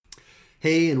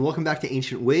Hey, and welcome back to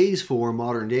Ancient Ways for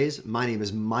Modern Days. My name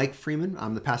is Mike Freeman.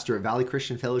 I'm the pastor at Valley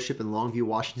Christian Fellowship in Longview,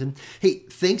 Washington. Hey,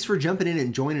 thanks for jumping in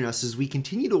and joining us as we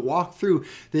continue to walk through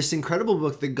this incredible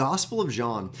book, the Gospel of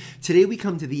John. Today we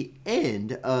come to the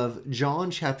end of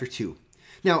John chapter 2.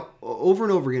 Now, over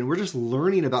and over again, we're just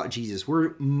learning about Jesus.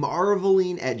 We're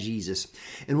marveling at Jesus.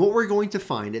 And what we're going to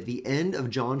find at the end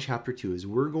of John chapter 2 is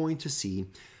we're going to see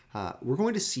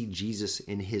Jesus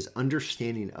in his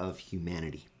understanding of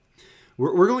humanity.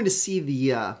 We're going to see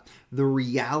the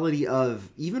reality of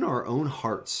even our own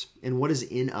hearts and what is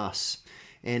in us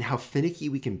and how finicky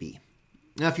we can be.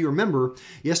 Now, if you remember,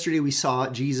 yesterday we saw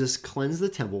Jesus cleanse the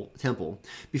temple.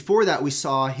 Before that, we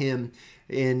saw him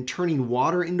in turning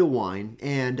water into wine.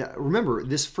 And remember,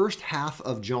 this first half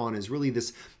of John is really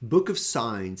this book of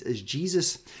signs as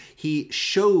Jesus, he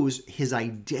shows his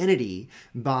identity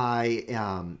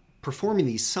by performing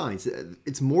these signs.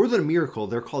 It's more than a miracle.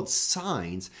 They're called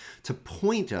signs to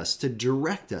point us, to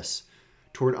direct us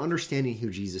toward understanding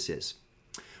who Jesus is.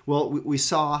 Well, we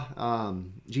saw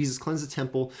Jesus cleanse the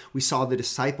temple. We saw the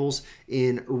disciples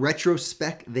in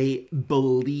retrospect, they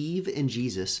believe in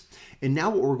Jesus. And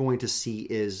now what we're going to see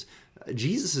is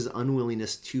Jesus'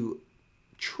 unwillingness to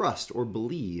trust or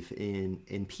believe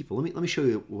in people. Let me show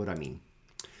you what I mean.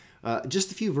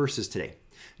 Just a few verses today.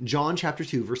 John chapter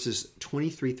 2, verses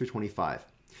 23 through 25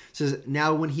 says,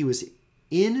 "Now when he was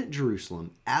in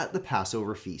Jerusalem at the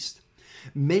Passover feast,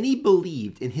 many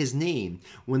believed in his name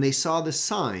when they saw the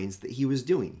signs that he was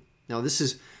doing." Now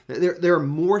there are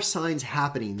more signs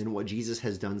happening than what Jesus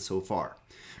has done so far.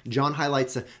 John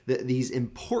highlights these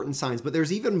important signs, but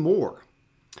there's even more.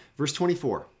 Verse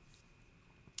 24,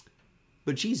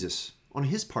 "But Jesus, on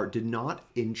his part, did not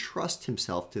entrust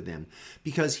himself to them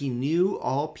because he knew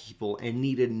all people and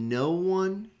needed no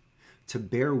one to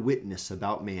bear witness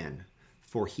about man,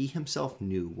 for he himself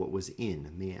knew what was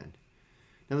in man."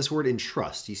 Now this word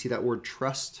entrust, you see that word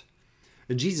trust?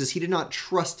 Jesus, he did not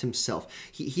trust himself.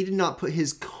 He did not put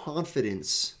his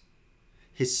confidence,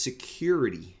 his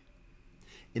security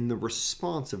in the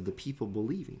response of the people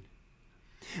believing.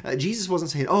 Jesus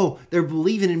wasn't saying, "Oh, they're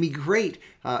believing in me, great."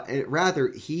 Rather,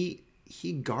 he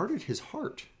guarded his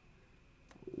heart.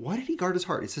 Why did he guard his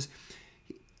heart? It says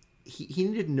he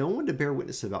needed no one to bear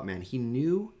witness about man. He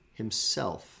knew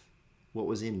himself what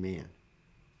was in man.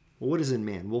 Well, what is in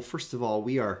man? Well, first of all,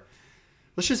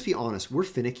 let's just be honest, we're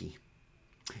finicky.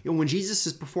 When Jesus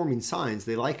is performing signs,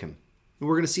 they like him. And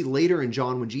we're going to see later in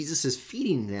John, when Jesus is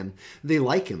feeding them, they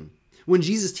like him. When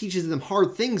Jesus teaches them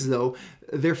hard things, though,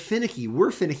 they're finicky. We're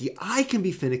finicky. I can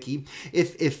be finicky.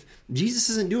 If Jesus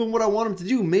isn't doing what I want him to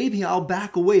do, maybe I'll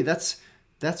back away. That's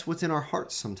what's in our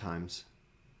hearts sometimes.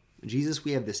 Jesus,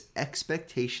 we have this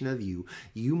expectation of you.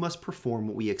 You must perform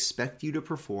what we expect you to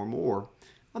perform, or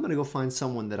I'm going to go find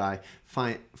someone that I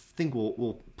think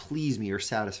will please me or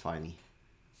satisfy me.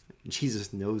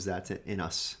 Jesus knows that's in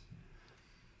us.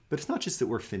 But it's not just that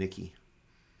we're finicky.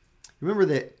 Remember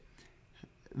that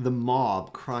the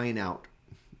mob crying out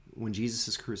when Jesus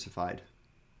is crucified,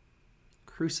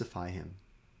 "Crucify him,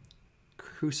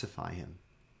 crucify him."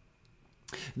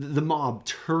 The mob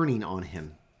turning on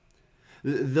him.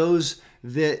 Those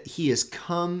that he has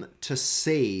come to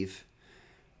save,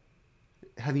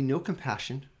 having no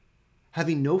compassion,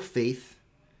 having no faith,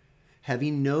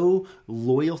 having no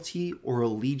loyalty or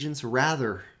allegiance.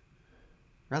 Rather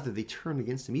they turn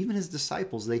against him. Even his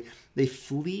disciples, they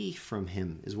flee from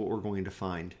him, is what we're going to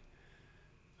find.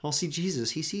 I'll see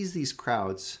Jesus, he sees these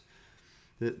crowds,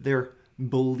 that they're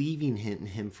believing in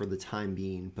him for the time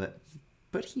being, but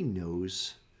he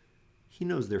knows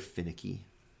they're finicky.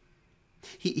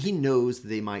 He knows that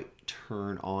they might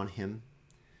turn on him,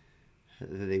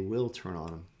 that they will turn on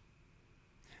him.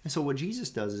 And so what Jesus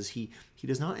does is he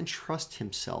does not entrust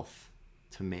himself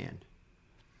to man.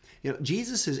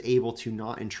 Jesus is able to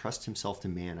not entrust himself to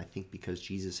man, I think, because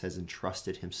Jesus has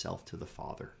entrusted himself to the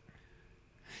Father.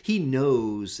 He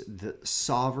knows the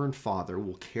sovereign Father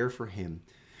will care for him,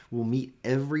 will meet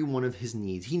every one of his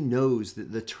needs. He knows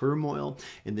that the turmoil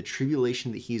and the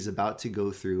tribulation that he is about to go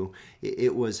through,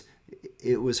 it was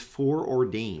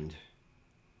foreordained.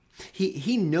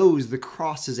 He knows the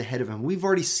cross is ahead of him. We've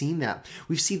already seen that.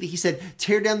 We've seen that he said,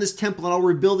 "Tear down this temple and I'll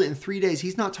rebuild it in 3 days."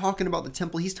 He's not talking about the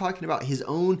temple. He's talking about his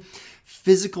own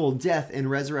physical death and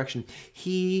resurrection.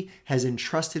 He has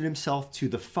entrusted himself to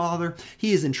the Father.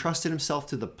 He has entrusted himself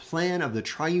to the plan of the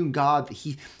triune God that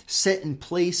he set in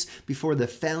place before the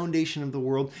foundation of the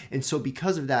world. And so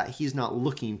because of that, he's not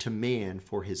looking to man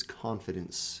for his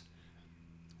confidence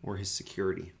or his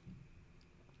security.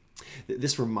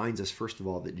 This reminds us, first of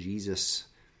all, that Jesus,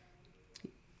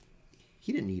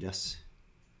 he didn't need us.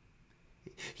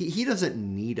 He doesn't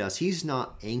need us. He's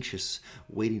not anxious,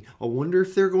 waiting. I wonder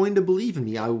if they're going to believe in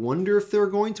me. I wonder if they're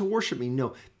going to worship me.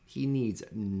 No, he needs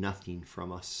nothing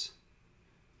from us.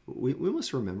 We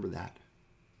must remember that.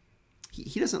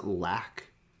 He doesn't lack.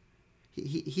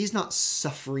 He's not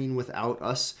suffering without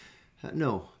us.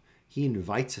 No, he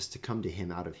invites us to come to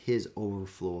him out of his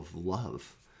overflow of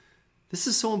love. This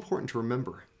is so important to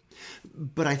remember.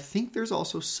 But I think there's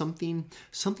also something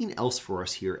else for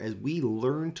us here as we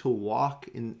learn to walk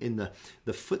in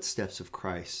the footsteps of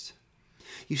Christ.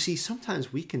 You see,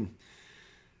 sometimes we can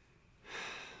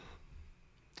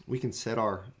set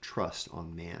our trust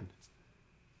on man.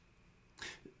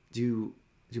 Do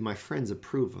my friends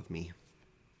approve of me?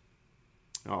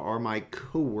 Are my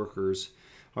coworkers,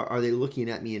 are they looking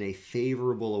at me in a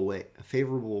favorable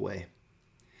way?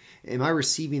 Am I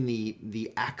receiving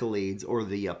the accolades or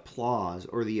the applause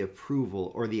or the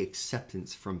approval or the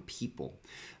acceptance from people?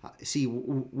 See,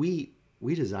 we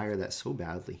desire that so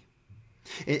badly.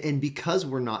 And because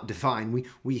we're not divine,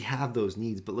 we have those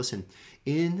needs. But listen,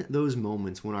 in those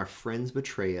moments when our friends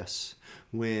betray us,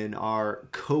 when our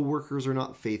coworkers are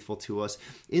not faithful to us,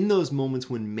 in those moments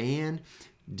when man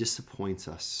disappoints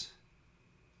us,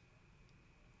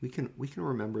 we can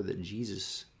remember that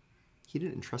Jesus, he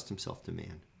didn't entrust himself to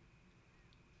man.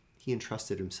 He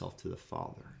entrusted himself to the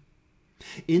Father.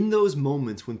 In those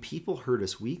moments when people hurt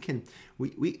us,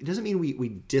 it doesn't mean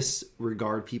we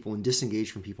disregard people and disengage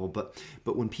from people, but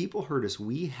when people hurt us,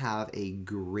 we have a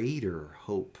greater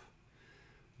hope.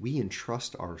 We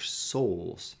entrust our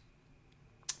souls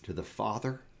to the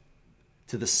Father,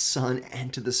 to the Son,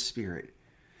 and to the Spirit.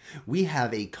 We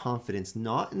have a confidence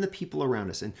not in the people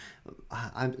around us. And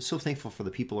I'm so thankful for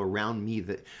the people around me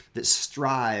that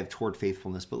strive toward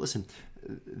faithfulness. But listen,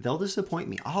 they'll disappoint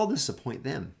me. I'll disappoint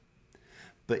them.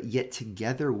 But yet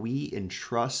together we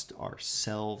entrust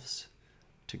ourselves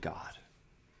to God.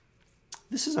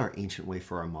 This is our ancient way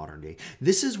for our modern day.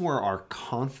 This is where our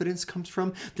confidence comes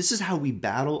from. This is how we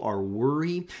battle our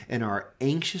worry and our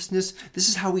anxiousness. This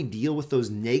is how we deal with those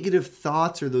negative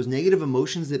thoughts or those negative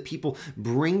emotions that people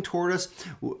bring toward us.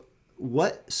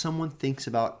 What someone thinks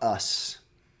about us,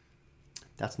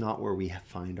 that's not where we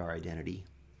find our identity.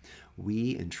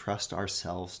 We entrust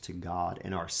ourselves to God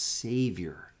and our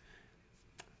Savior.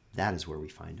 That is where we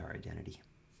find our identity.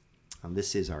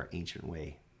 This is our ancient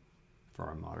way for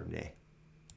our modern day.